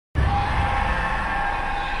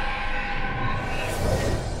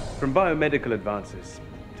From biomedical advances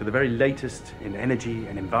to the very latest in energy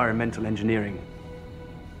and environmental engineering,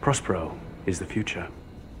 Prospero is the future.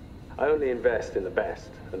 I only invest in the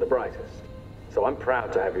best and the brightest, so I'm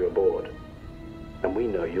proud to have you aboard. And we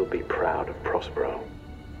know you'll be proud of Prospero.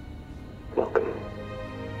 Welcome.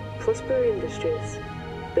 Prospero Industries,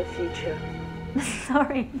 the future.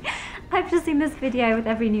 Sorry, I've just seen this video with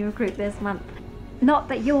every new recruit this month. Not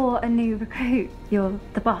that you're a new recruit, you're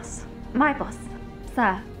the boss. My boss,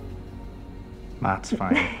 sir. Matt's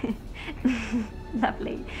fine.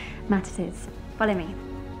 Lovely. Matt it is. Follow me.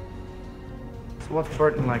 So what's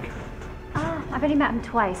Burton like? I've only met him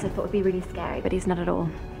twice. I thought it would be really scary, but he's not at all.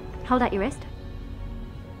 Hold out your wrist.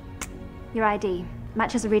 Your ID.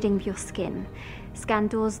 Matches a reading of your skin. Scan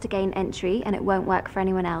doors to gain entry, and it won't work for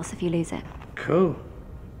anyone else if you lose it. Cool.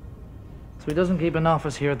 So he doesn't keep an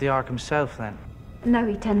office here at the Ark himself, then? No,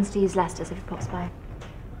 he tends to use Leicester's if he pops by.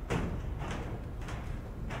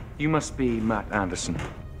 You must be Matt Anderson.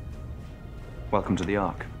 Welcome to the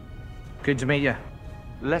Ark. Good to meet you.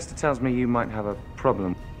 Lester tells me you might have a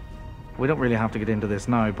problem. We don't really have to get into this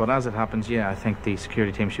now, but as it happens, yeah, I think the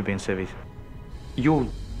security team should be in civvies. You're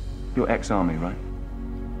ex-army, right?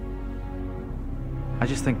 I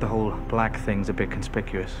just think the whole black thing's a bit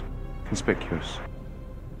conspicuous. Conspicuous.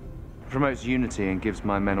 Promotes unity and gives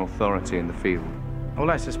my men authority in the field.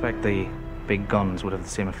 Well, I suspect the big guns would have the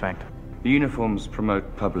same effect. The uniforms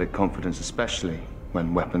promote public confidence, especially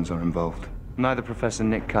when weapons are involved. Neither Professor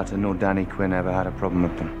Nick Cutter nor Danny Quinn ever had a problem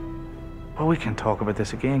with them. Well, we can talk about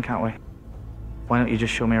this again, can't we? Why don't you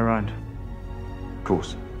just show me around? Of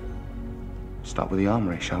course. Start with the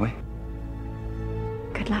armory, shall we?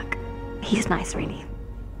 Good luck. He's nice, really.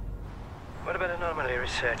 What about anomaly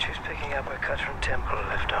research? Who's picking up where Cutter and Temple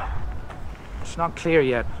left off? It's not clear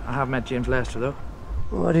yet. I have met James Lester, though.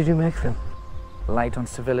 What did you make of him? Light on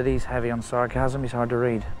civilities, heavy on sarcasm. He's hard to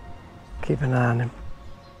read. Keep an eye on him.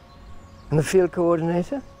 And the field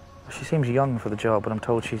coordinator? She seems young for the job, but I'm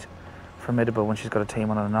told she's formidable when she's got a team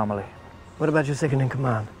on an anomaly. What about your second in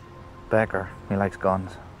command? Becker. He likes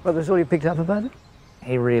guns. Well, that's all you picked up about it?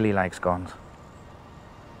 He really likes guns.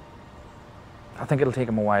 I think it'll take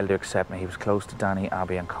him a while to accept me. He was close to Danny,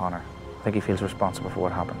 Abby and Connor. I think he feels responsible for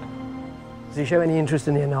what happened. Does he show any interest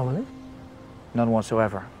in the anomaly? None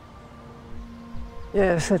whatsoever.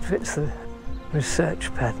 Yes, that fits the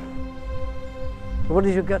research pattern. What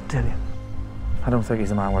does your gut tell you? I don't think he's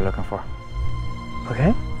the man we're looking for.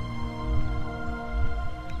 Okay.